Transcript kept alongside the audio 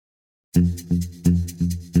Hello,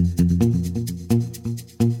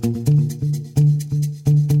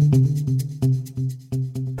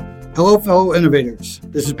 fellow innovators.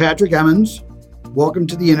 This is Patrick Emmons. Welcome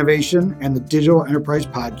to the Innovation and the Digital Enterprise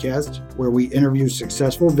Podcast, where we interview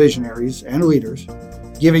successful visionaries and leaders,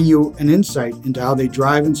 giving you an insight into how they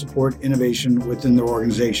drive and support innovation within their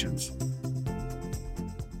organizations.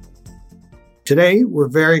 Today, we're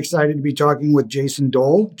very excited to be talking with Jason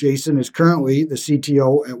Dole. Jason is currently the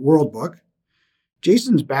CTO at WorldBook.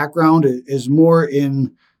 Jason's background is more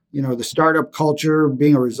in, the startup culture,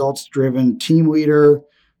 being a results-driven team leader,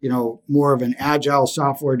 more of an agile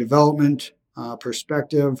software development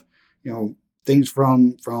perspective, things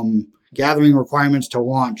from gathering requirements to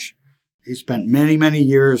launch. He spent many, many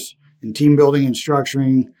years in team building and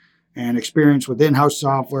structuring and experience with in-house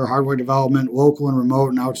software, hardware development, local and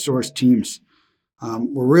remote and outsourced teams.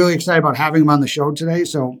 We're really excited about having him on the show today.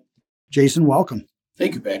 So, Jason, welcome.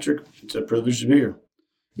 Thank you, Patrick. It's a privilege to be here.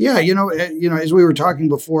 Yeah, as we were talking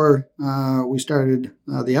before we started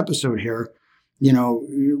the episode here,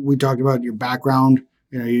 we talked about your background.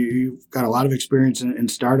 You've got a lot of experience in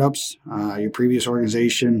startups. Your previous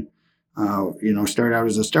organization, started out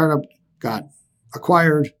as a startup, got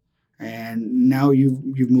acquired, and now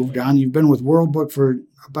you've moved on. You've been with WorldBook for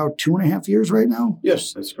about 2.5 years right now?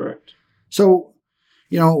 Yes, that's correct. So,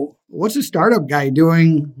 what's a startup guy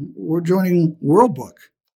doing? We're joining WorldBook.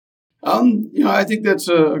 I think that's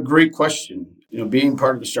a great question. Being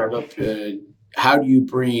part of a startup, how do you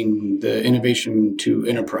bring the innovation to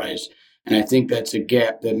enterprise? And I think that's a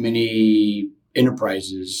gap that many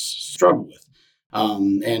enterprises struggle with.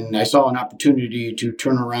 And I saw an opportunity to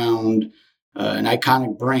turn around an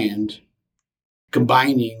iconic brand,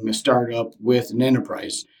 combining a startup with an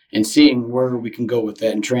enterprise and seeing where we can go with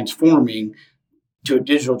that and transforming to a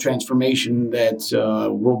digital transformation that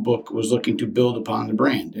WorldBook was looking to build upon the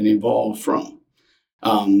brand and evolve from.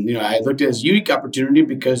 I looked at it as a unique opportunity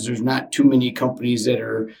because there's not too many companies that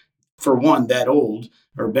are, for one, that old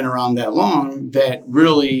or been around that long that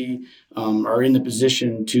really are in the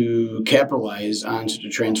position to capitalize on such a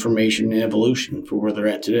transformation and evolution for where they're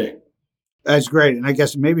at today. That's great. And I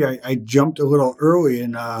guess maybe I jumped a little early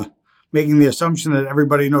in making the assumption that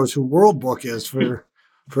everybody knows who WorldBook is.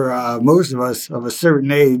 For most of us of a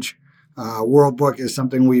certain age, WorldBook is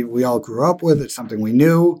something we all grew up with. It's something we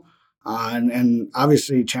knew. And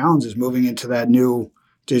obviously challenges moving into that new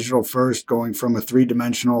digital first, going from a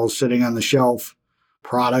 3-dimensional sitting on the shelf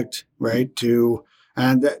product, right,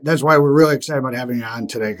 and that's why we're really excited about having you on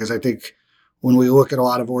today, because I think when we look at a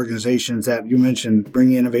lot of organizations that you mentioned,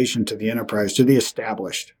 bringing innovation to the enterprise, to the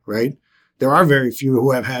established, right, there are very few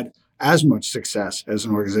who have had as much success as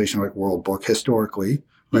an organization like WorldBook historically,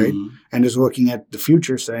 right, and is looking at the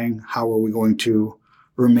future saying, how are we going to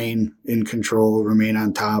remain in control, remain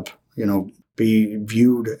on top, be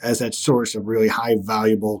viewed as that source of really high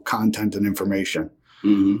valuable content and information,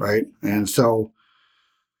 right? And so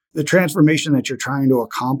the transformation that you're trying to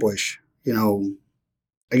accomplish,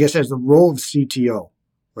 I guess as the role of CTO,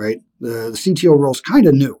 right? The CTO role is kind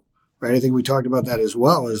of new, right? I think we talked about that as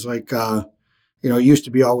well, is like, it used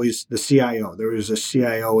to be always the CIO. There was a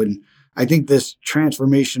CIO, and I think this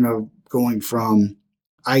transformation of going from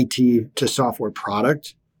IT to software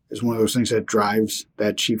product is one of those things that drives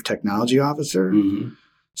that chief technology officer.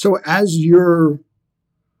 So as you're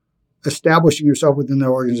establishing yourself within the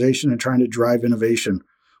organization and trying to drive innovation,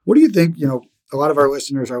 what do you think, a lot of our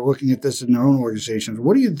listeners are looking at this in their own organizations.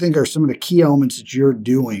 What do you think are some of the key elements that you're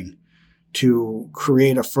doing to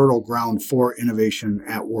create a fertile ground for innovation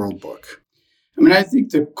at WorldBook? I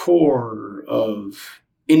think the core of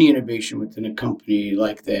any innovation within a company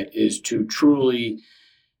like that is to truly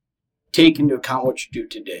take into account what you do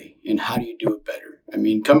today and how do you do it better.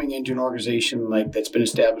 Coming into an organization like that's been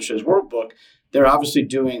established as WorldBook, they're obviously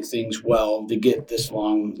doing things well to get this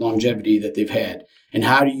longevity that they've had. And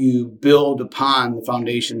how do you build upon the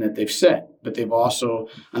foundation that they've set? But they've also,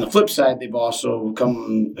 on the flip side, they've also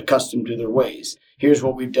become accustomed to their ways. Here's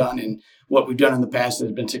what we've done, and what we've done in the past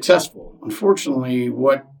has been successful. Unfortunately,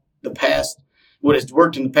 what has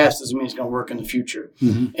worked in the past doesn't mean it's going to work in the future.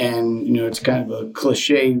 And, it's kind of a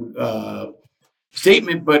cliche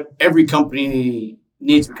statement, but every company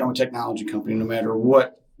needs to become a technology company, no matter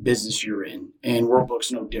what business you're in. And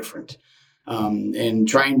WorldBook's no different. And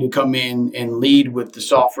trying to come in and lead with the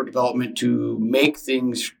software development to make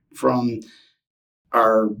things from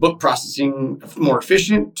our book processing more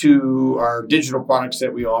efficient to our digital products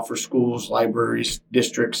that we offer schools, libraries,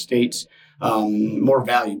 districts, states, more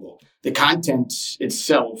valuable. The content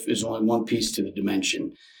itself is only one piece to the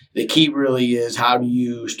dimension. The key really is how do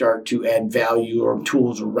you start to add value or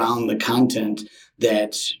tools around the content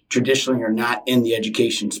that traditionally are not in the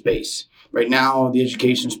education space. Right now, the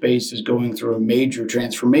education space is going through a major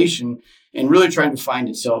transformation and really trying to find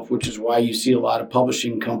itself, which is why you see a lot of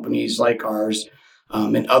publishing companies like ours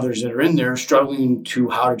and others that are in there struggling to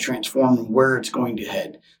how to transform and where it's going to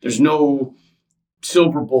head. There's no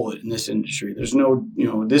silver bullet in this industry. There's no,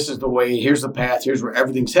 this is the way, here's the path, here's where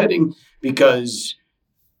everything's heading, because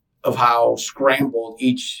of how scrambled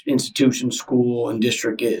each institution, school, and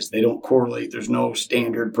district is. They don't correlate. There's no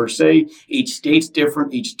standard per se. Each state's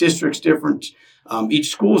different. Each district's different.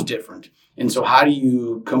 Each school's different. And so how do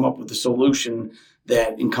you come up with a solution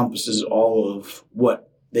that encompasses all of what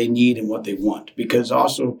they need and what they want? Because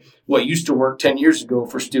also what used to work 10 years ago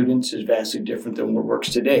for students is vastly different than what works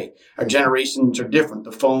today. Our generations are different.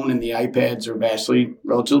 The phone and the iPads are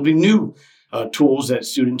relatively new tools that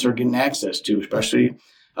students are getting access to, especially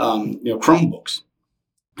Chromebooks.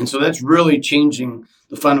 And so that's really changing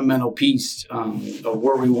the fundamental piece of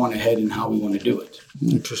where we want to head and how we want to do it.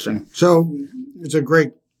 Interesting. So it's a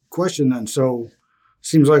great question then. So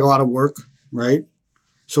seems like a lot of work, right?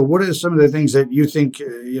 So what are some of the things that you think,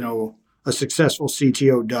 a successful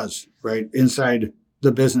CTO does, right, inside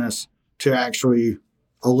the business to actually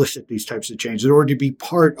elicit these types of changes or to be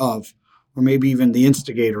part of, or maybe even the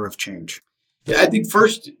instigator of change? Yeah, I think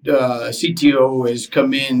first a CTO has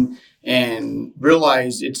come in and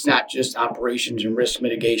realized it's not just operations and risk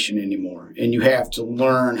mitigation anymore. And you have to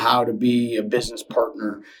learn how to be a business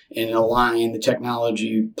partner and align the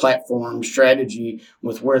technology platform strategy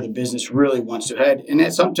with where the business really wants to head. And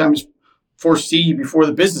that sometimes foresee before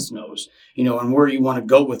the business knows, and where you want to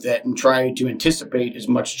go with that and try to anticipate as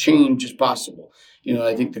much change as possible.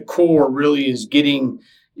 I think the core really is getting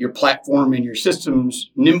your platform and your systems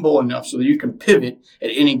nimble enough so that you can pivot at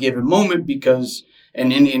any given moment, because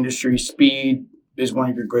in any industry, speed is one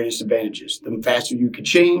of your greatest advantages. The faster you can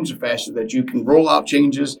change, the faster that you can roll out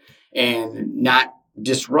changes and not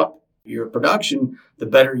disrupt your production, the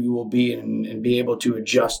better you will be and be able to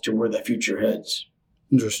adjust to where the future heads.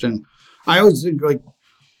 Interesting. I always think we're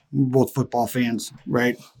both football fans,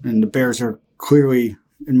 right? And the Bears are clearly,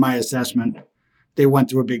 in my assessment, they went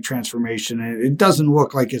through a big transformation, and it doesn't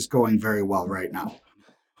look like it's going very well right now.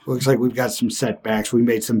 Looks like we've got some setbacks. We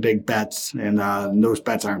made some big bets, and those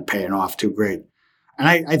bets aren't paying off too great. And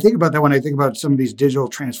I think about that when I think about some of these digital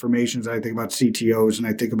transformations. I think about CTOs, and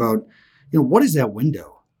I think about, what is that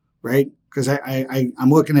window, right? Because I'm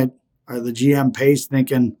looking at the GM pace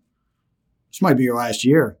thinking, this might be your last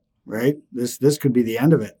year, right? This could be the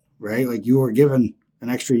end of it, right? Like you were given an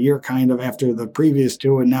extra year kind of after the previous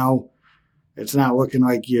two, and now it's not looking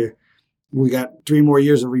like we got 3 more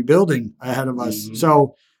years of rebuilding ahead of us. Mm-hmm.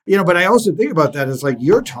 So, but I also think about that as like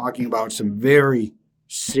you're talking about some very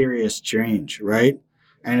serious change, right?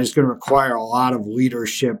 And it's going to require a lot of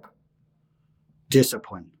leadership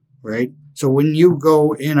discipline, right? So when you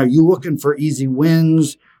go in, are you looking for easy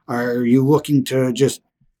wins? Are you looking to just,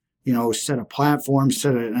 set a platform,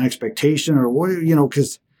 set an expectation, or what,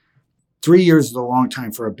 because 3 years is a long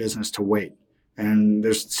time for a business to wait. And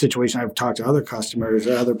there's situations I've talked to other customers,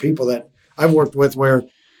 other people that I've worked with where,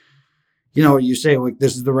 you say, like,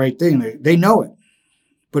 this is the right thing. They know it,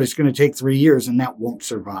 but it's going to take 3 years and that won't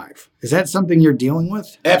survive. Is that something you're dealing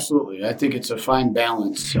with? Absolutely. I think it's a fine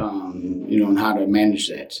balance, on how to manage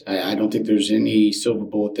that. I don't think there's any silver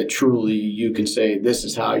bullet that truly you can say, this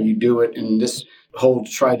is how you do it. And this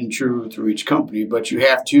holds tried and true through each company, but you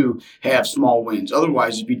have to have small wins.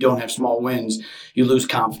 Otherwise, if you don't have small wins, you lose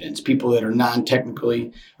confidence. People that are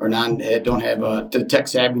non-technically or don't have the tech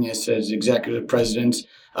savviness as executive presidents,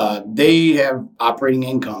 they have operating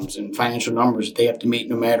incomes and financial numbers that they have to meet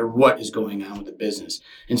no matter what is going on with the business.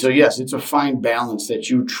 And so, yes, it's a fine balance that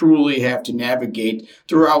you truly have to navigate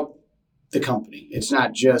throughout the company. It's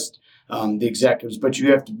not just the executives, but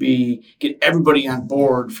you have to get everybody on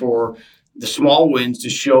board for the small wins to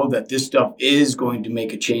show that this stuff is going to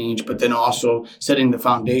make a change, but then also setting the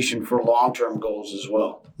foundation for long-term goals as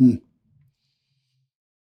well.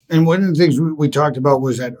 And one of the things we talked about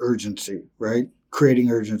was that urgency, right? Creating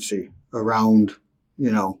urgency around,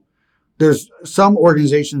 there's some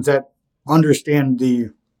organizations that understand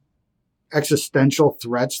the existential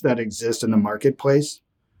threats that exist in the marketplace.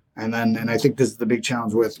 And I think this is the big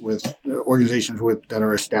challenge with organizations that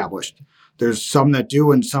are established. There's some that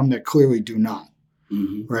do and some that clearly do not,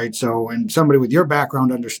 right? So, and somebody with your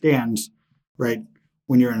background understands, right,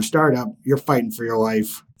 when you're in a startup, you're fighting for your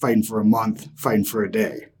life, fighting for a month, fighting for a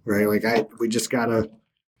day, right? We just got to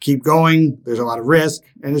keep going. There's a lot of risk,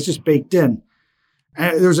 and it's just baked in.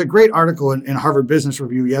 And there's a great article in Harvard Business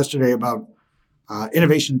Review yesterday about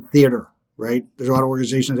innovation theater, right? There's a lot of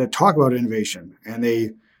organizations that talk about innovation, and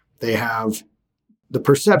they have the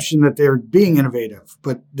perception that they're being innovative,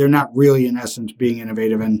 but they're not really in essence being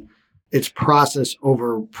innovative. And it's process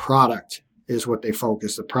over product is what they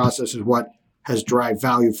focus. The process is what has drive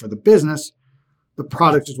value for the business. The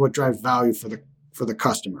product is what drives value for the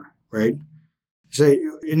customer, right? So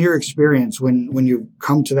in your experience, when you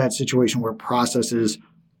come to that situation where process is,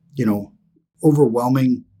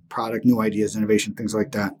 overwhelming product, new ideas, innovation, things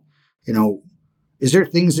like that, is there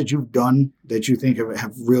things that you've done that you think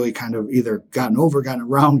have really kind of either gotten over, gotten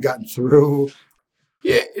around, gotten through?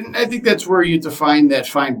 Yeah, and I think that's where you have to find that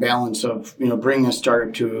fine balance of, bringing a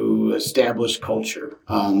startup to established culture,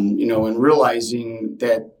 and realizing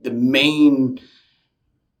that the main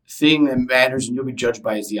thing that matters and you'll be judged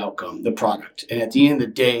by is the outcome, the product. And at the end of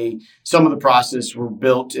the day, some of the processes were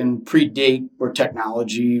built in predate where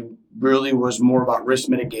technology really was more about risk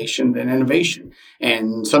mitigation than innovation.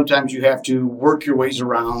 And sometimes you have to work your ways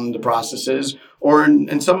around the processes or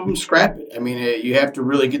and some of them scrap it. I mean, you have to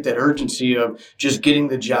really get that urgency of just getting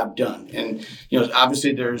the job done. And,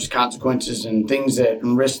 obviously there's consequences and things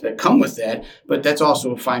and risks that come with that, but that's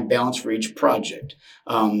also a fine balance for each project.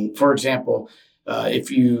 For example,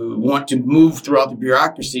 if you want to move throughout the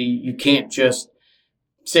bureaucracy, you can't just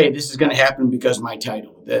say this is going to happen because of my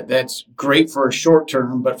title. That's great for a short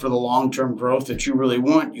term, but for the long term growth that you really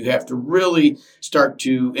want, you have to really start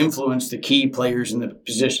to influence the key players in the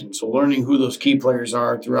position. So learning who those key players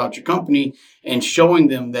are throughout your company and showing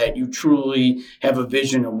them that you truly have a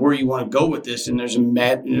vision of where you want to go with this, and there's a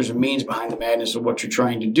means behind the madness of what you're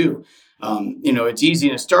trying to do. It's easy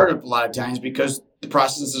in a startup a lot of times because the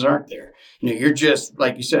processes aren't there. You're just,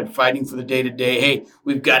 like you said, fighting for the day-to-day. Hey,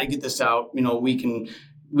 we've got to get this out. We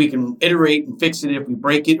can iterate and fix it if we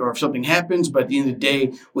break it or if something happens. But at the end of the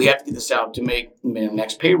day, we have to get this out to make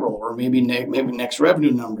next payroll or maybe next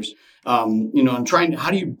revenue numbers. And trying to, how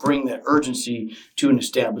do you bring that urgency to an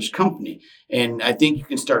established company? And I think you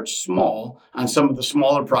can start small on some of the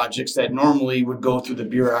smaller projects that normally would go through the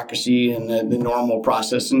bureaucracy and the normal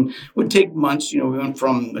process and would take months. We went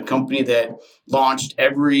from a company that launched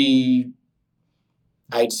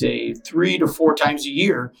I'd say 3 to 4 times a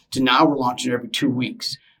year to now we're launching every 2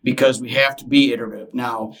 weeks because we have to be iterative.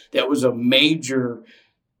 Now, that was a major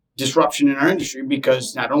disruption in our industry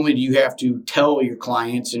because not only do you have to tell your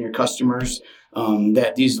clients and your customers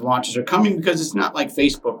that these launches are coming, because it's not like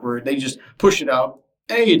Facebook where they just push it out.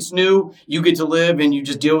 Hey, it's new. You get to live and you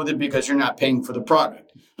just deal with it because you're not paying for the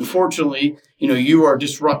product. Unfortunately, you are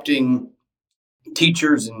disrupting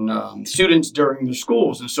teachers and students during the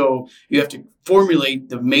schools. And so you have to formulate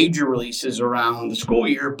the major releases around the school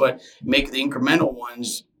year, but make the incremental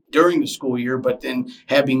ones during the school year, but then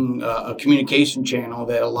having a communication channel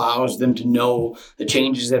that allows them to know the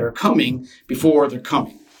changes that are coming before they're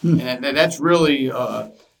coming. And that's really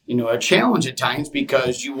a challenge at times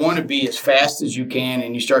because you want to be as fast as you can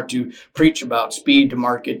and you start to preach about speed to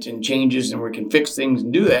market and changes and we can fix things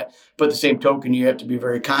and do that. But at the same token, you have to be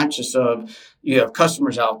very conscious of you have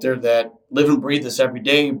customers out there that live and breathe this every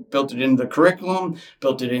day, built it into the curriculum,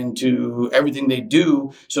 built it into everything they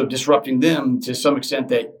do. So disrupting them to some extent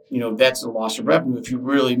that, that's a loss of revenue if you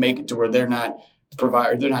really make it to where they're not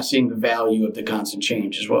seeing the value of the constant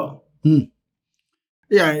change as well.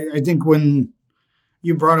 Yeah, I think when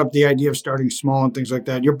you brought up the idea of starting small and things like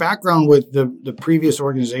that, your background with the previous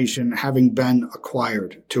organization having been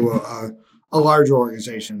acquired to a larger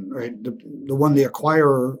organization, right? The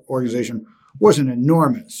acquirer organization wasn't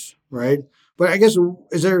enormous, right? But I guess,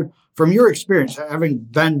 is there, from your experience, having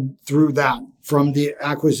been through that from the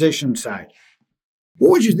acquisition side,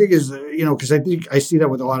 what would you think is, because I think I see that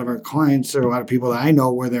with a lot of our clients or a lot of people that I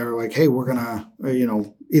know where they're like, hey, we're going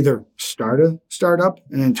to, either start a startup,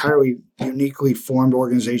 an entirely uniquely formed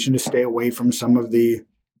organization to stay away from some of the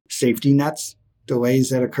safety nets, delays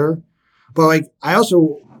that occur. But I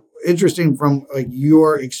also, interesting from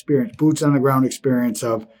your experience, boots on the ground experience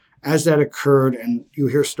of as that occurred, and you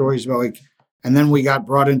hear stories about and then we got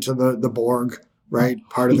brought into the Borg, right?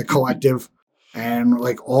 Part of the collective. And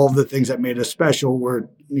all the things that made us special were,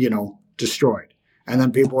 destroyed. And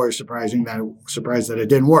then people are surprised that it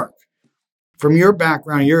didn't work. From your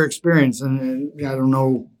background, your experience, and I don't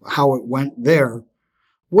know how it went there,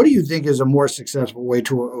 what do you think is a more successful way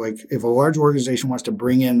to, if a large organization wants to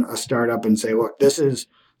bring in a startup and say, look, this is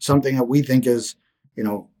something that we think is,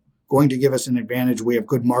 going to give us an advantage. We have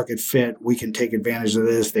good market fit. We can take advantage of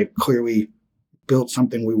this. They've clearly built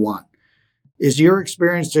something we want. Is your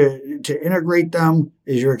experience to integrate them?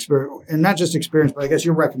 Is your experience, and not just experience, but I guess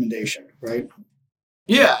your recommendation, right?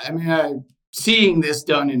 Yeah, I mean, seeing this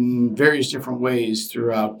done in various different ways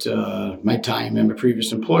throughout my time and my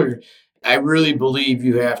previous employer, I really believe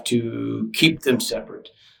you have to keep them separate.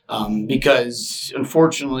 Because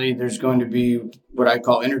unfortunately, there's going to be what I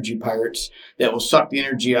call energy pirates that will suck the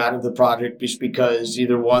energy out of the project just because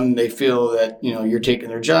either one, they feel that, you're taking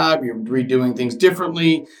their job, you're redoing things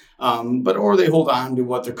differently, or they hold on to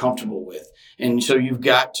what they're comfortable with. And so you've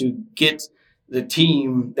got to get the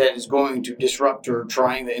team that is going to disrupt or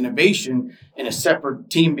trying the innovation in a separate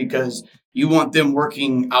team because you want them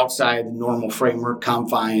working outside the normal framework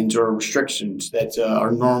confines or restrictions that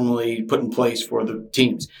are normally put in place for the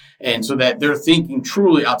teams. And so that they're thinking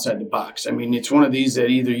truly outside the box. I mean, it's one of these that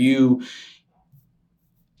either you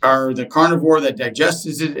are the carnivore that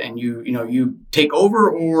digests it and you take over,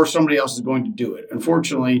 or somebody else is going to do it.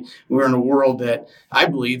 Unfortunately, we're in a world that I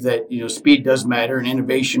believe that, speed does matter and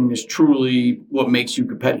innovation is truly what makes you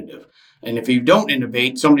competitive. And if you don't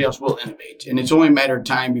innovate, somebody else will innovate. And it's only a matter of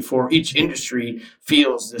time before each industry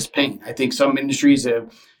feels this pain. I think some industries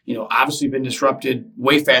have, obviously been disrupted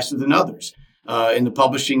way faster than others. In the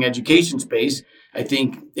publishing education space, I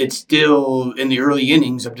think it's still in the early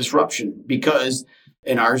innings of disruption because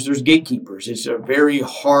in ours, there's gatekeepers. It's a very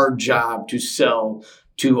hard job to sell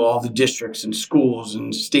to all the districts and schools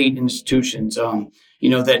and state institutions,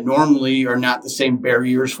 that normally are not the same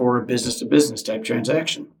barriers for a business-to-business type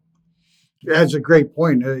transaction. That's a great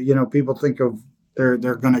point. People think of they're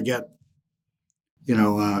going to get,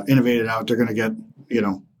 innovated out. They're going to get,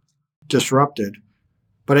 disrupted.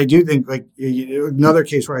 But I do think another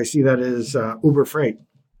case where I see that is Uber Freight,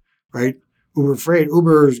 right?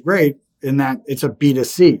 Uber is great in that it's a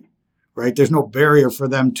B2C, right? There's no barrier for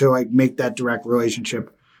them to make that direct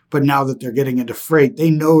relationship. But now that they're getting into freight,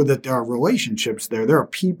 they know that there are relationships there. There are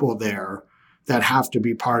people there that have to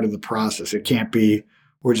be part of the process. It can't be,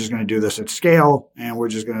 we're just going to do this at scale and we're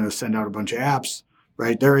just going to send out a bunch of apps,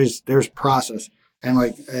 right? There's process.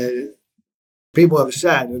 And people have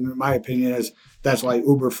said, and in my opinion is that's why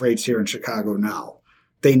Uber Freight's here in Chicago now.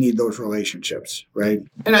 They need those relationships, right?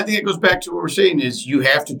 And I think it goes back to what we're saying is you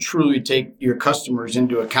have to truly take your customers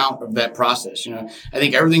into account of that process. I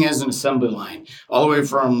think everything has an assembly line, all the way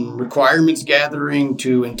from requirements gathering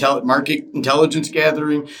to market intelligence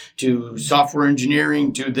gathering to software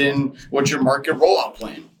engineering to then what's your market rollout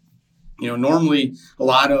plan. Normally a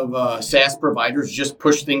lot of SaaS providers just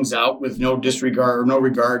push things out with no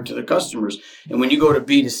regard to the customers. And when you go to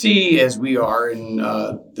B2C, as we are in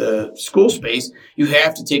the school space, you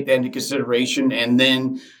have to take that into consideration and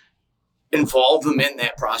then involve them in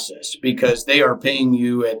that process because they are paying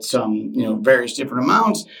you at some, various different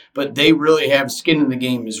amounts, but they really have skin in the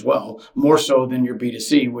game as well, more so than your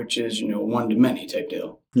B2C, which is, one to many type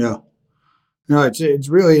deal. Yeah. No, it's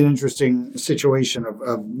really an interesting situation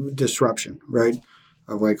of disruption, right?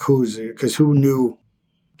 Of because who knew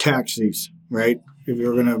taxis, right? If you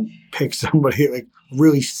were going to pick somebody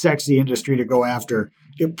really sexy industry to go after,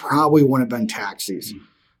 it probably wouldn't have been taxis.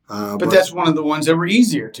 But that's one of the ones that were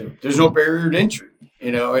easier to. There's no barrier to entry,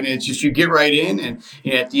 and it's just you get right in, and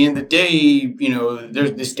at the end of the day,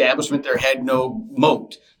 there's the establishment there had no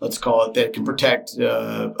moat, let's call it, that can protect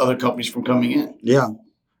other companies from coming in. Yeah.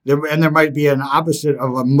 And there might be an opposite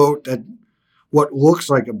of a moat that what looks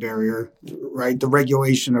like a barrier, right? The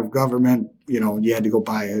regulation of government, you had to go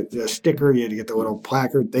buy a sticker, you had to get the little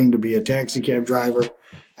placard thing to be a taxi cab driver.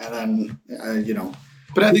 And then,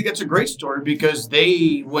 But I think that's a great story because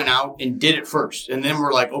they went out and did it first. And then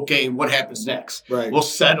we're like, okay, what happens next? Right. We'll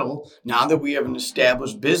settle now that we have an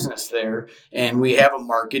established business there and we have a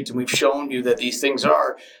market and we've shown you that these things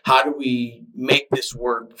are, how do we make this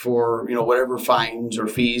work for, whatever fines or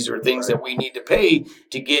fees or things that we need to pay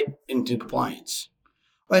to get into compliance?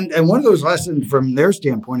 And one of those lessons from their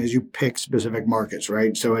standpoint is you pick specific markets,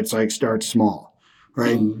 right? So it's start small.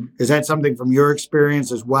 Right. Mm-hmm. Is that something from your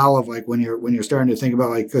experience as well of when you're starting to think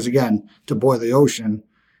about because again, to boil the ocean,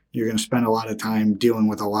 you're going to spend a lot of time dealing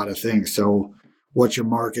with a lot of things. So what's your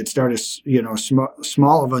market? Start as,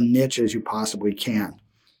 small of a niche as you possibly can.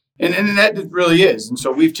 And that really is. And so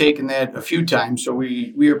we've taken that a few times. So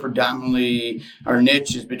we are predominantly, our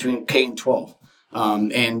niche is between K and 12.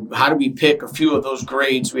 And how do we pick a few of those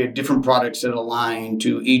grades? We have different products that align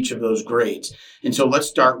to each of those grades. And so let's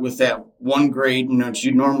start with that one grade.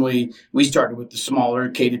 We started with the smaller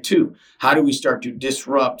K to 2. How do we start to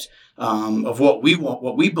disrupt of what we want,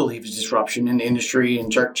 what we believe is disruption in the industry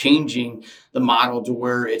and start changing the model to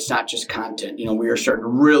where it's not just content. We are starting to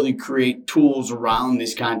really create tools around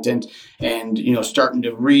this content and, starting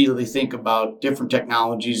to really think about different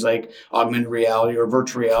technologies like augmented reality or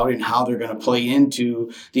virtual reality and how they're going to play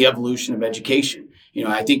into the evolution of education.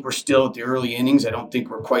 I think we're still at the early innings. I don't think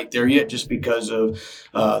we're quite there yet just because of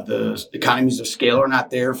the economies of scale are not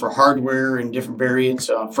there for hardware and different variants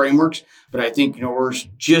frameworks. But I think, we're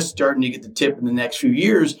just starting to get the tip in the next few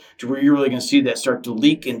years to where you're really going to see that start to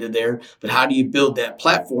leak into there. But how do you build that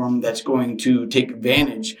platform that's going to take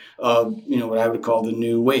advantage of, what I would call the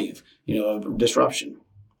new wave, of disruption?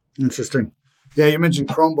 Interesting. Yeah, you mentioned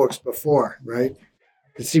Chromebooks before, right?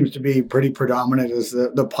 It seems to be pretty predominant as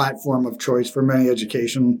the platform of choice for many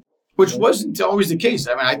education. Which wasn't always the case.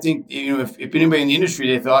 I mean, I think, if anybody in the industry,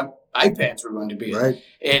 they thought iPads were going to be it. Right.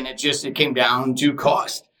 And it came down to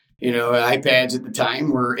cost. iPads at the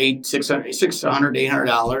time were $600,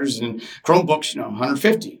 $800, and Chromebooks,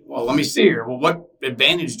 $150. Well, let me see here. Well, what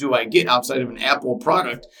advantage do I get outside of an Apple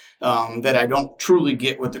product that I don't truly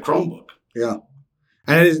get with the Chromebook? Yeah.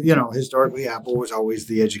 And it is, historically, Apple was always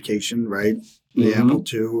the education, right? The Apple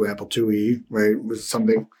II, Apple IIe, right, was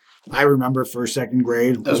something I remember first, second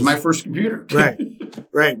grade. That was my first computer.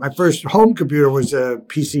 Right. My first home computer was a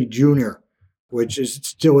PC Junior, which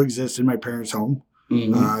still exists in my parents' home.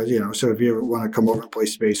 So if you ever want to come over and play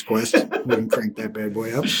Space Quest, we can crank that bad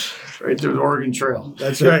boy up. Right through the Oregon Trail.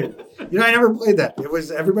 That's right. I never played that.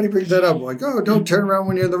 Everybody brings that up. Like, oh, don't turn around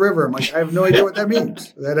when you're in the river. I'm like, I have no idea what that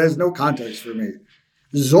means. That has no context for me.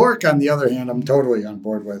 Zork, on the other hand, I'm totally on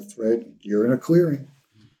board with, right? You're in a clearing.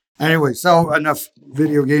 Anyway, so enough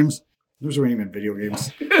video games. Those weren't even video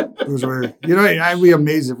games. Those were, I'd be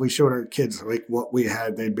amazed if we showed our kids like what we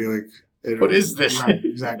had. They'd be like, what is this? Right,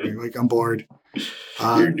 exactly. Like, I'm bored.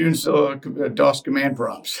 You're doing DOS command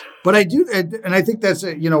prompts. But I do, and I think that's,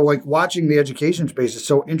 like watching the education space is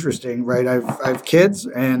so interesting, right? I have kids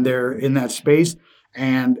and they're in that space,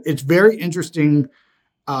 and it's very interesting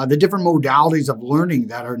the different modalities of learning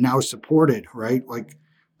that are now supported, right? Like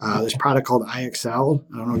this product called iExcel.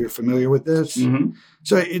 I don't know if you're familiar with this. Mm-hmm.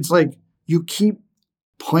 So it's like you keep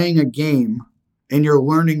playing a game and you're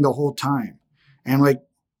learning the whole time. And like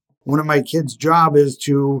one of my kids' job is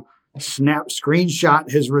to screenshot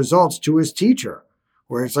his results to his teacher,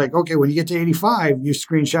 where it's like, okay, when you get to 85, you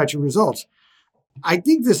screenshot your results. I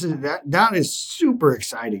think that is super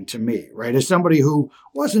exciting to me, right? As somebody who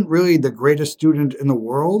wasn't really the greatest student in the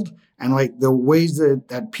world, and like the ways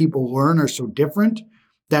that people learn are so different,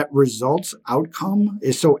 that results outcome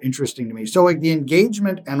is so interesting to me. So like the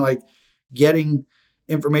engagement and like getting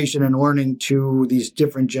information and learning to these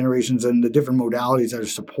different generations and the different modalities that are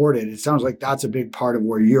supported, it sounds like that's a big part of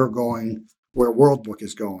where you're going, where WorldBook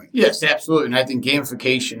is going. Yes, absolutely. And I think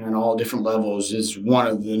gamification on all different levels is one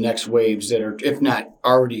of the next waves that are, if not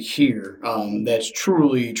already here, that's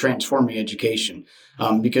truly transforming education.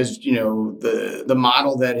 Because, the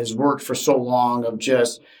model that has worked for so long of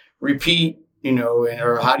just repeat,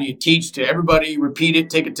 or how do you teach to everybody, repeat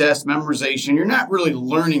it, take a test, memorization. You're not really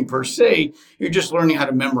learning per se. You're just learning how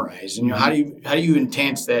to memorize. And, how do you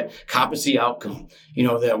enhance that competency outcome,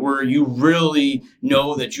 that where you really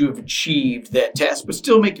know that you have achieved that test, but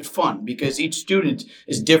still make it fun because each student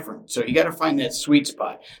is different. So you got to find that sweet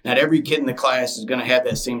spot. Not every kid in the class is going to have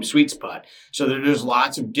that same sweet spot. So there's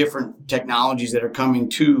lots of different technologies that are coming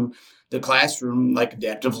to the classroom, like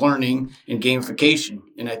adaptive learning and gamification.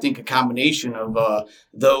 And I think a combination of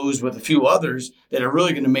those with a few others that are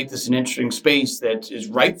really going to make this an interesting space that is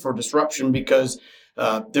ripe for disruption because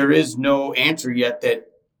there is no answer yet that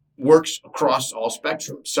works across all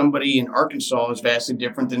spectrums. Somebody in Arkansas is vastly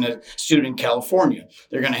different than a student in California.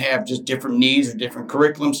 They're going to have just different needs or different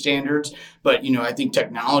curriculum standards. But, I think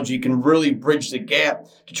technology can really bridge the gap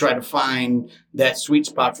to try to find that sweet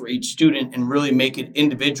spot for each student and really make it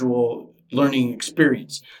individual learning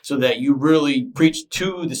experience so that you really preach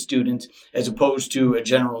to the student as opposed to a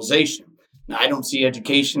generalization. Now, I don't see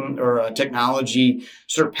education or technology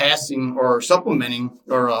surpassing or supplementing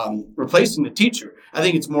or replacing the teacher. I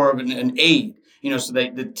think it's more of an aid, so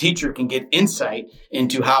that the teacher can get insight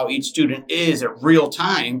into how each student is at real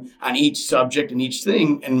time on each subject and each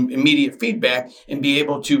thing and immediate feedback and be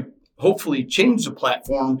able to hopefully change the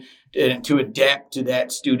platform to adapt to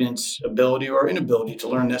that student's ability or inability to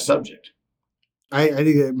learn that subject. I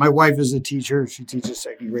think that my wife is a teacher. She teaches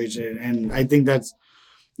second grade, and I think that's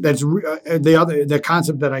the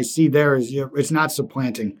concept that I see there is it's not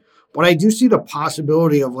supplanting, but I do see the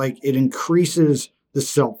possibility of like it increases the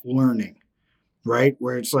self-learning, right?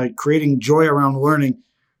 Where it's like creating joy around learning.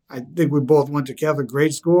 I think we both went to Catholic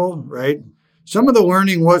grade school, right? Some of the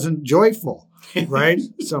learning wasn't joyful, right?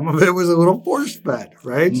 Some of it was a little force-fed,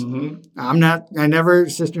 right? Mm-hmm.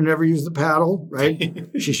 Sister never used the paddle, right?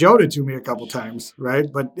 She showed it to me a couple times, right?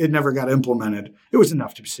 But it never got implemented. It was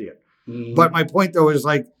enough to see it. Mm-hmm. But my point, though, is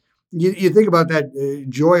like, you think about that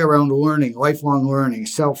joy around learning, lifelong learning,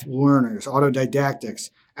 self-learners, autodidactics,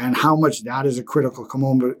 and how much that is a critical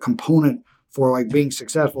component for like being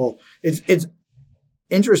successful. It's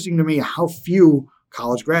interesting to me how few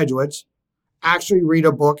college graduates actually read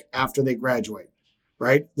a book after they graduate,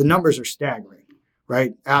 right? The numbers are staggering,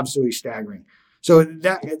 right? Absolutely staggering. So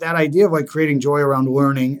that idea of like creating joy around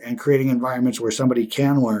learning and creating environments where somebody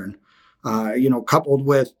can learn, coupled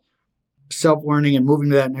with self-learning and moving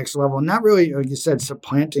to that next level, and not really, like you said,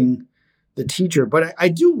 supplanting the teacher. But I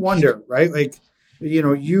do wonder, right? Like,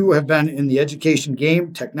 you have been in the education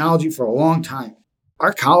game, technology for a long time.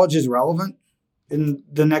 Are colleges relevant in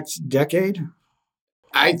the next decade?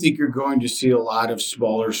 I think you're going to see a lot of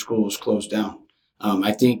smaller schools close down.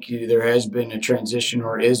 I think there has been a transition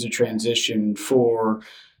or is a transition for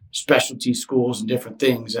specialty schools and different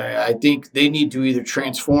things. I think they need to either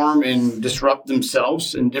transform and disrupt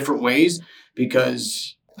themselves in different ways,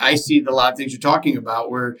 because I see a lot of things you're talking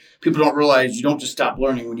about where people don't realize you don't just stop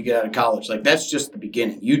learning when you get out of college. Like, that's just the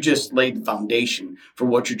beginning. You just laid the foundation for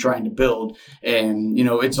what you're trying to build. And,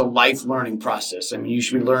 it's a life learning process. I mean, you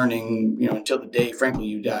should be learning, until the day, frankly,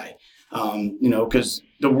 you die. Because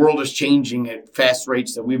the world is changing at fast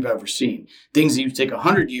rates that we've ever seen. Things that used to take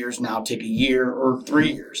 100 years now take a year or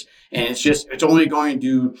 3 years. And it's only going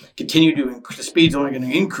to continue to, the speed's only going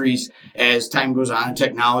to increase as time goes on and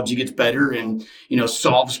technology gets better and,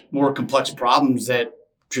 solves more complex problems that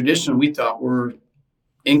traditionally we thought were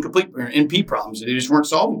incomplete or NP problems. They just weren't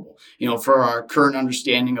solvable, for our current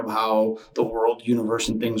understanding of how the world, universe,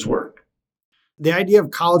 and things work. The idea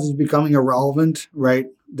of college is becoming irrelevant, right?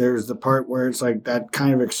 There's the part where it's like that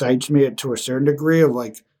kind of excites me to a certain degree of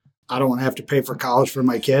like, I don't want to have to pay for college for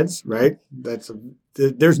my kids, right?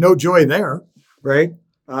 There's no joy there, right?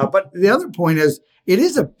 But the other point is, it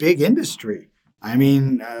is a big industry. I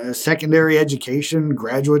mean, secondary education,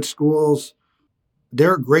 graduate schools,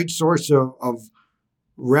 they're a great source of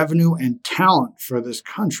revenue and talent for this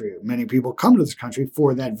country. Many people come to this country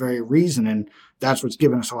for that very reason, and that's what's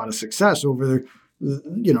given us a lot of success over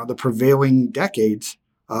the prevailing decades.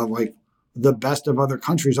 Like, the best of other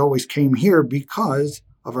countries always came here because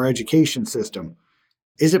of our education system.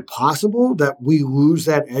 Is it possible that we lose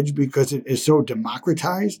that edge because it is so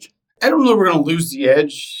democratized? I don't know if we're going to lose the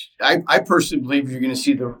edge. I personally believe you're going to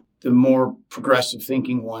see the more progressive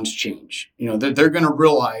thinking ones change. They're going to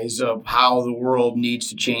realize of how the world needs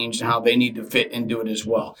to change and how they need to fit into it as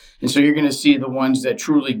well. And so you're going to see the ones that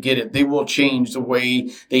truly get it. They will change the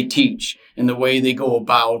way they teach and the way they go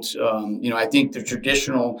about. I think the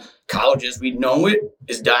traditional college as we know it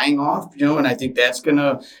is dying off, and I think that's going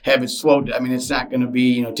to have it slowed. I mean, it's not going to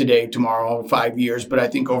be, today, tomorrow, 5 years, but I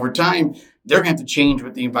think over time, they're going to have to change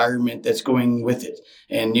with the environment that's going with it.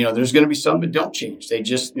 And, there's going to be some that don't change. They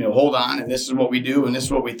just, hold on, and this is what we do, and this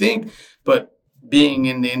is what we think. But being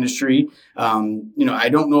in the industry, I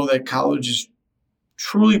don't know that college is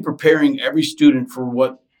truly preparing every student for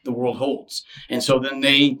what the world holds. And so then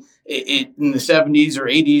in the 70s or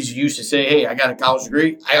 80s, you used to say, hey, I got a college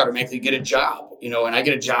degree, I automatically get a job, and I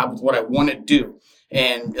get a job with what I want to do.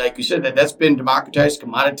 And like you said, that's been democratized,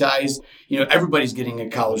 commoditized. Everybody's getting a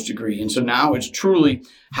college degree. And so now it's truly,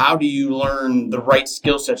 how do you learn the right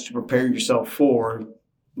skill sets to prepare yourself for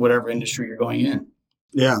whatever industry you're going in?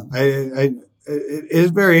 Yeah, it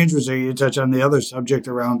is very interesting. You touch on the other subject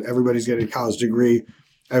around everybody's getting a college degree.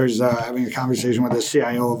 I was having a conversation with the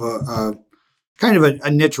CIO of a kind of a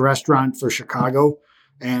niche restaurant for Chicago.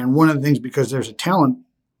 And one of the things, because there's a talent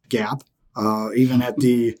gap, even at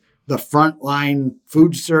the frontline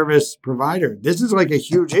food service provider. This is like a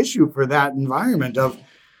huge issue for that environment of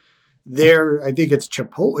I think it's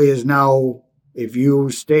Chipotle is now, if you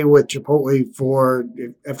stay with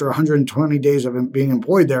Chipotle after 120 days of being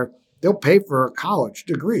employed there, they'll pay for a college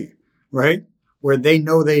degree, right? Where they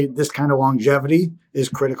know this kind of longevity is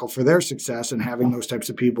critical for their success, and having those types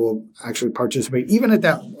of people actually participate, even at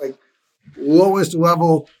that like lowest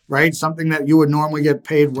level, right? Something that you would normally get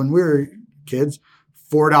paid when we were kids,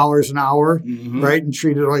 $4 an hour, mm-hmm. right? And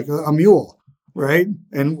treated like a mule, right?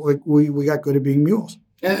 And we got good at being mules.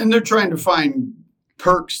 And they're trying to find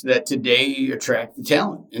perks that today attract the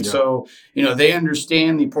talent. And so, they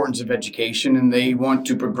understand the importance of education, and they want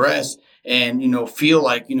to progress and, feel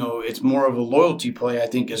like, it's more of a loyalty play, I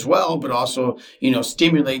think, as well, but also,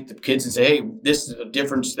 stimulate the kids and say, hey, this is a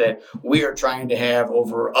difference that we are trying to have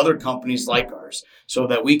over other companies like ours, so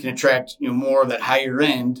that we can attract, more of that higher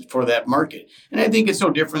end for that market. And I think it's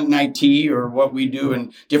so different in IT or what we do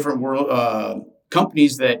in different world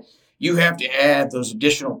companies, that you have to add those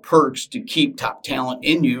additional perks to keep top talent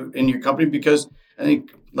in your company, because I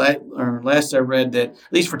think last I read that,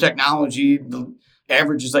 at least for technology, the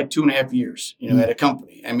average is like 2.5 years, at a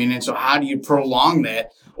company. I mean, and so how do you prolong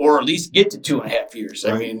that, or at least get to 2.5 years?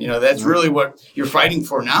 Right. I mean, that's really what you're fighting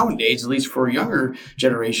for nowadays, at least for a younger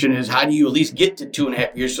generation, is how do you at least get to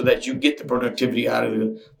 2.5 years so that you get the productivity out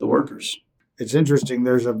of the workers? it's interesting.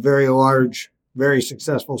 There's a very large, very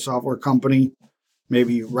successful software company,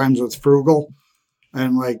 maybe rhymes with frugal,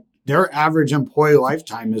 and like their average employee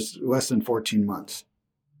lifetime is less than 14 months,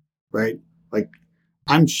 right? Like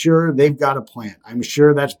I'm sure they've got a plan. I'm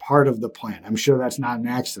sure that's part of the plan. I'm sure that's not an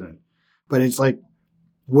accident. But it's like,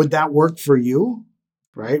 would that work for you?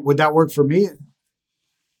 Right? Would that work for me?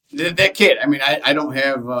 That kid, I mean, I don't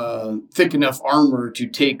have thick enough armor to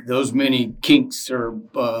take those many kinks or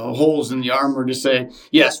holes in the armor to say,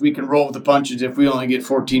 yes, we can roll with the punches. If we only get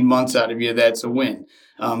 14 months out of you, that's a win.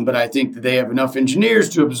 But I think that they have enough engineers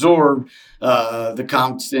to absorb the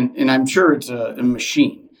constant, and I'm sure it's a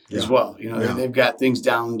machine as well. They've got things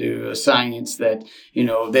down to a science that,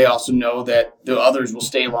 they also know that the others will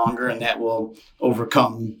stay longer and that will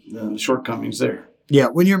overcome the shortcomings there. Yeah,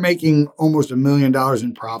 when you're making almost $1 million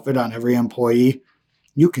in profit on every employee,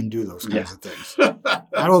 you can do those kinds of things.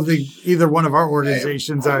 I don't think either one of our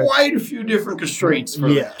organizations are quite a few different constraints. For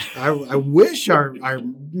that. I wish our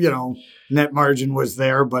net margin was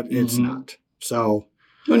there, but it's not. So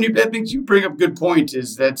I think you bring up a good point.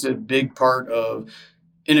 That's a big part of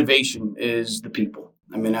innovation is the people.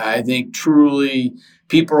 I mean, I think truly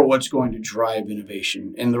people are what's going to drive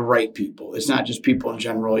innovation, and the right people. It's not just people in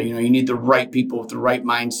general. You need the right people with the right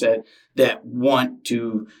mindset that want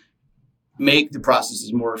to make the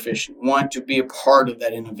processes more efficient, want to be a part of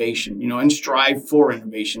that innovation, and strive for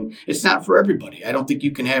innovation. It's not for everybody. I don't think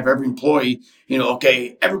you can have every employee,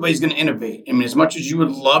 okay, everybody's going to innovate. I mean, as much as you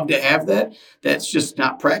would love to have that, that's just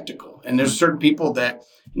not practical. And there's certain people that,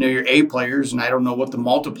 your A players, and I don't know what the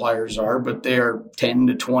multipliers are, but they're 10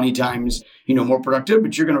 to 20 times, more productive,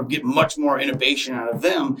 but you're going to get much more innovation out of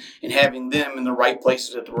them and having them in the right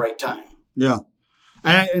places at the right time. Yeah.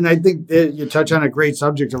 And I think that you touch on a great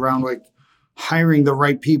subject around like hiring the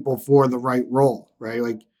right people for the right role, right?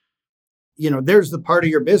 Like, there's the part of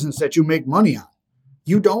your business that you make money on.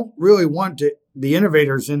 You don't really want the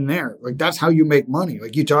innovators in there. Like that's how you make money.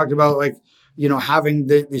 Like you talked about like, having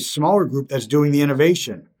the smaller group that's doing the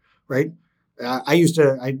innovation, right?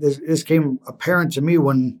 This came apparent to me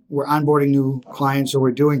when we're onboarding new clients or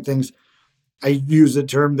we're doing things. I use the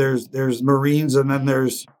term, there's Marines and then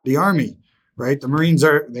there's the Army, right? The Marines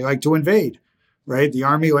they like to invade, right? The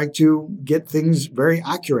Army like to get things very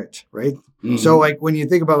accurate, right? Mm-hmm. So like when you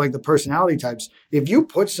think about like the personality types, if you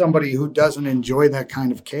put somebody who doesn't enjoy that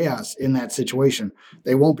kind of chaos in that situation,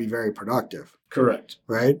 they won't be very productive. Correct.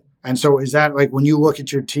 Right? And so is that like when you look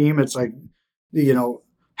at your team, it's like,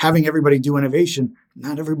 having everybody do innovation,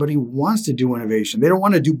 not everybody wants to do innovation. They don't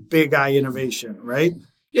want to do big eye innovation, right?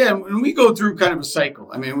 Yeah, and we go through kind of a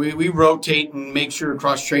cycle. I mean, we rotate and make sure to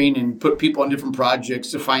cross-train and put people on different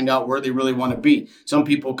projects to find out where they really want to be. Some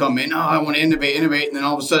people come in, I want to innovate, and then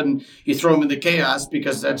all of a sudden you throw them into chaos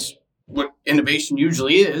because that's what innovation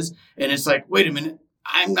usually is. And it's like, wait a minute,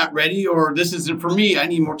 I'm not ready, or this isn't for me. I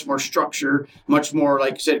need much more structure, much more,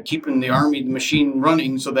 like you said, keeping the Army, the machine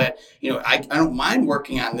running so that, I don't mind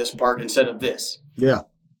working on this part instead of this. Yeah.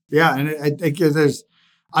 Yeah. And I think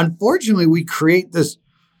unfortunately, we create this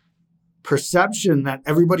perception that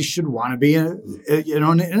everybody should want to be an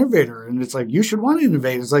innovator. And it's like, you should want to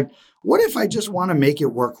innovate. It's like, what if I just want to make it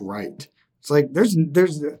work right? It's like, there's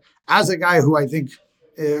as a guy who I think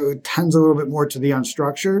tends a little bit more to the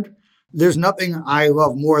unstructured, there's nothing I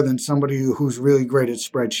love more than somebody who's really great at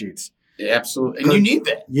spreadsheets. Yeah, absolutely. And you need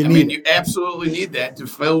that. You absolutely need that to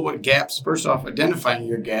fill what gaps. First off, identifying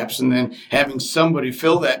your gaps and then having somebody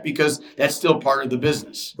fill that because that's still part of the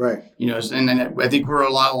business. Right. And then I think we're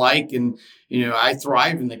a lot alike and, I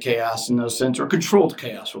thrive in the chaos in those sense, or controlled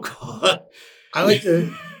chaos, we'll call it. I like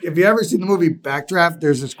to, if you ever seen the movie Backdraft,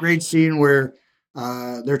 there's this great scene where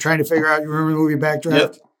they're trying to figure out, you remember the movie Backdraft?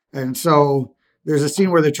 Yep. And so there's a scene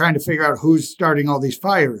where they're trying to figure out who's starting all these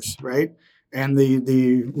fires, right? And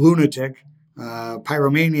the lunatic,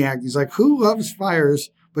 pyromaniac, he's like, who loves fires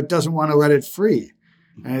but doesn't want to let it free?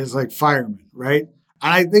 And it's like firemen, right?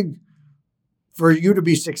 And I think for you to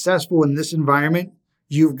be successful in this environment,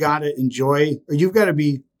 you've got to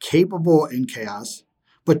be capable in chaos,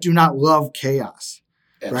 but do not love chaos,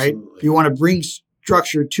 Absolutely. Right? You want to bring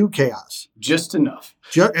structure to chaos. Just enough.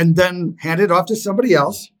 And then hand it off to somebody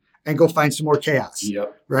else and go find some more chaos.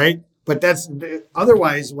 Yep. Right? But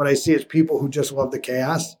otherwise what I see is people who just love the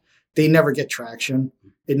chaos. They never get traction.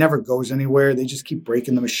 It never goes anywhere. They just keep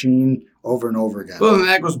breaking the machine over and over again. Well, and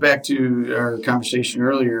that goes back to our conversation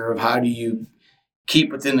earlier of how do you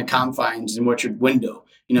keep within the confines and what's your window?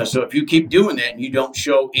 So if you keep doing that and you don't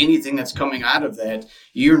show anything that's coming out of that,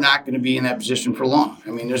 you're not going to be in that position for long.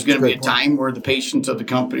 I mean, there's going to be a time where the patience of the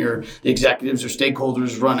company or the executives or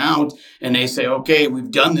stakeholders run out and they say, okay,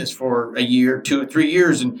 we've done this for a year, 2 or 3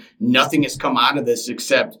 years, and nothing has come out of this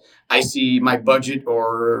except I see my budget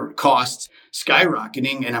or costs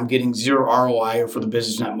skyrocketing and I'm getting zero ROI for the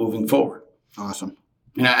business not moving forward. Awesome.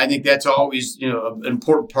 And I think that's always, an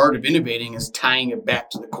important part of innovating is tying it back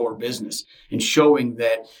to the core business and showing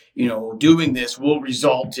that, doing this will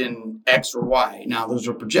result in X or Y. Now, those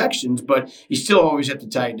are projections, but you still always have to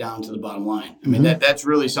tie it down to the bottom line. I mean, that's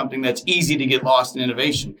really something that's easy to get lost in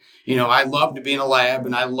innovation. I love to be in a lab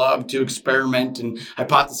and I love to experiment and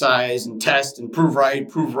hypothesize and test and prove right,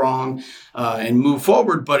 prove wrong, and move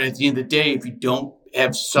forward. But at the end of the day, if you don't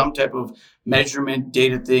have some type of measurement,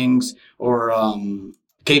 data things, or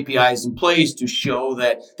KPIs in place to show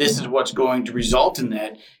that this is what's going to result in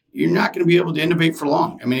that, you're not going to be able to innovate for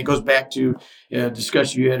long. I mean, it goes back to a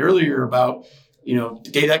discussion you had earlier about,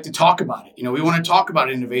 they like to talk about it. We want to talk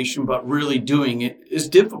about innovation, but really doing it is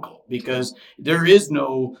difficult because there is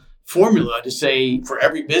no formula to say for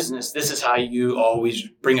every business, this is how you always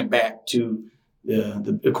bring it back to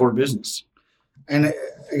the core business. And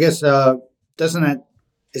I guess,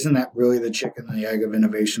 isn't that really the chicken and the egg of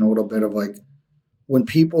innovation? A little bit of like when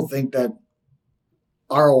people think that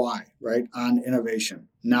ROI, right, on innovation,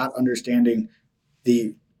 not understanding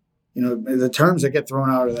the terms that get thrown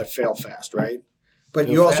out are that fail fast, right? But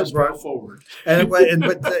fail you also fast, brought forward,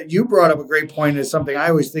 but you brought up a great point. Is something I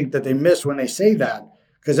always think that they miss when they say that,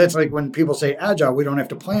 because that's like when people say agile, we don't have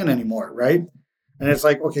to plan anymore, right? And it's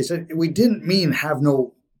like, okay, so we didn't mean have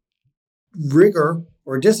no rigor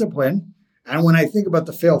or discipline. And when I think about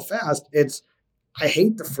the fail fast, I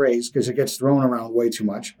hate the phrase because it gets thrown around way too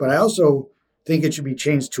much, but I also think it should be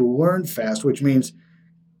changed to learn fast, which means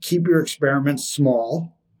keep your experiments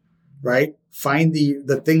small, right? Find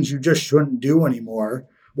the things you just shouldn't do anymore,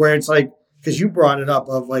 where it's like, because you brought it up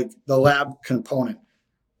of like the lab component.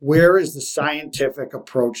 Where is the scientific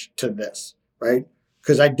approach to this, right?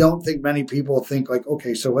 Because I don't think many people think like,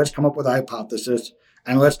 okay, so let's come up with a hypothesis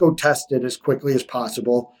and let's go test it as quickly as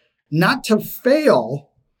possible. Not to fail,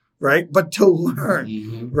 right? But to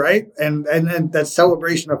learn, right? And that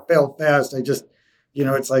celebration of fail fast, I just,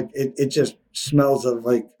 it's like, it just smells of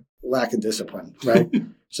like lack of discipline, right?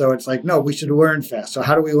 So it's like, no, we should learn fast. So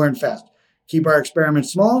how do we learn fast? Keep our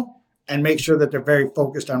experiments small and make sure that they're very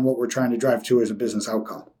focused on what we're trying to drive to as a business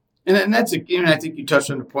outcome. And that's, I think you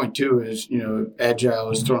touched on the point too, is,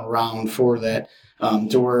 agile is thrown around for that.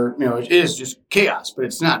 To where, it is just chaos, but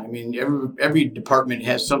it's not. I mean, every department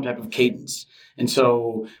has some type of cadence. And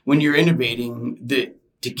so when you're innovating,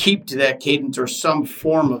 to keep to that cadence or some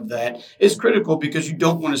form of that is critical because you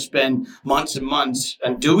don't want to spend months and months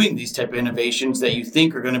on doing these type of innovations that you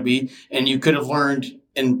think are going to be, and you could have learned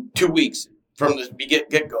in 2 weeks from the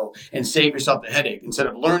get-go and save yourself the headache instead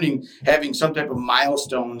of having some type of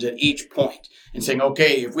milestones at each point and saying,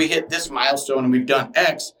 okay, if we hit this milestone and we've done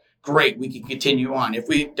X, great, we can continue on. If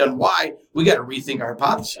we've done Y, we got to rethink our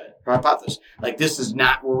hypothesis. Like, this is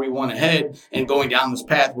not where we want to head, and going down this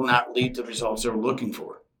path will not lead to the results that we're looking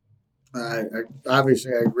for.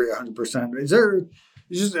 Obviously, I agree 100%. Is there,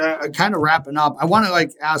 just kind of wrapping up, I want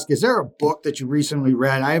to ask, is there a book that you recently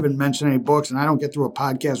read? I haven't mentioned any books, and I don't get through a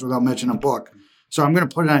podcast without mentioning a book. So I'm going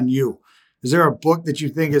to put it on you. Is there a book that you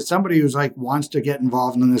think is somebody who's wants to get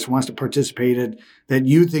involved in this, wants to participate in, that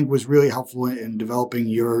you think was really helpful in developing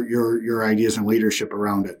your ideas and leadership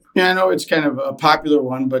around it? Yeah, I know it's kind of a popular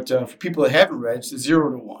one, but for people that haven't read, it's the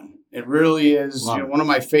 0 to 1. It really is one of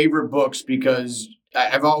my favorite books because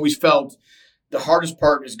I've always felt the hardest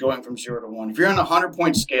part is going from 0 to 1. If you're on a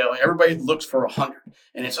 100-point scale, everybody looks for 100.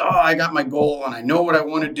 And it's, I got my goal and I know what I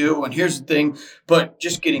want to do. And here's the thing, but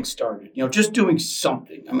just getting started, just doing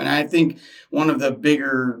something. I mean, I think one of the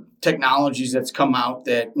bigger technologies that's come out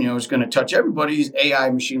that, is going to touch everybody is AI,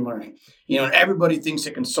 machine learning. And everybody thinks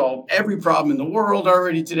it can solve every problem in the world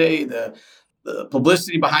already today. The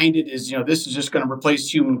publicity behind it is, this is just going to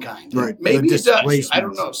replace humankind. Right. Maybe it does. I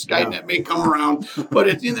don't know. Skynet may come around. But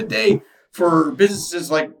at the end of the day, for businesses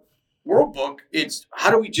like WorldBook, it's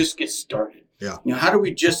how do we just get started? Yeah. How do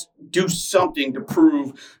we just do something to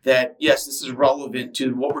prove that, yes, this is relevant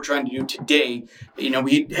to what we're trying to do today?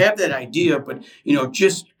 We have that idea, but,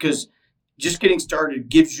 just getting started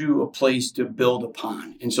gives you a place to build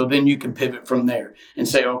upon. And so then you can pivot from there and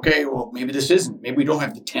say, okay, well, maybe this isn't. Maybe we don't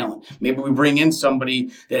have the talent. Maybe we bring in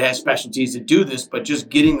somebody that has specialties that do this, but just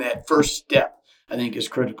getting that first step, I think, is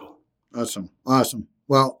critical. Awesome.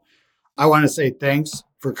 Well, I want to say thanks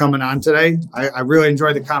for coming on today. I really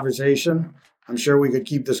enjoyed the conversation. I'm sure we could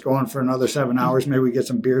keep this going for another 7 hours. Maybe we get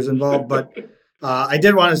some beers involved. But I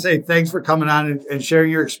did want to say thanks for coming on and sharing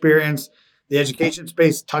your experience. The education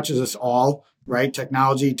space touches us all, right?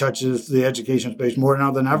 Technology touches the education space more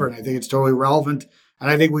now than ever. And I think it's totally relevant. And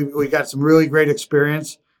I think we got some really great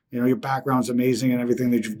experience. Your background's amazing and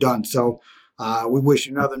everything that you've done. So we wish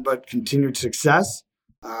you nothing but continued success.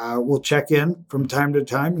 We'll check in from time to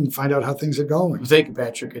time and find out how things are going. Well, thank you,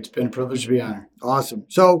 Patrick. It's been a privilege to be on. Awesome.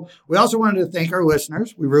 So we also wanted to thank our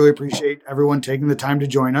listeners. We really appreciate everyone taking the time to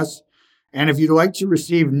join us. And if you'd like to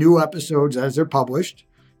receive new episodes as they're published,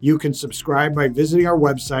 you can subscribe by visiting our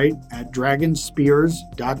website at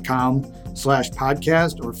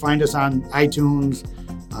dragonspears.com/podcast or find us on iTunes,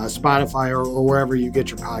 Spotify, or wherever you get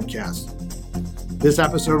your podcasts. This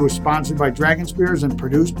episode was sponsored by Dragon Spears and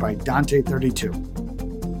produced by Dante32.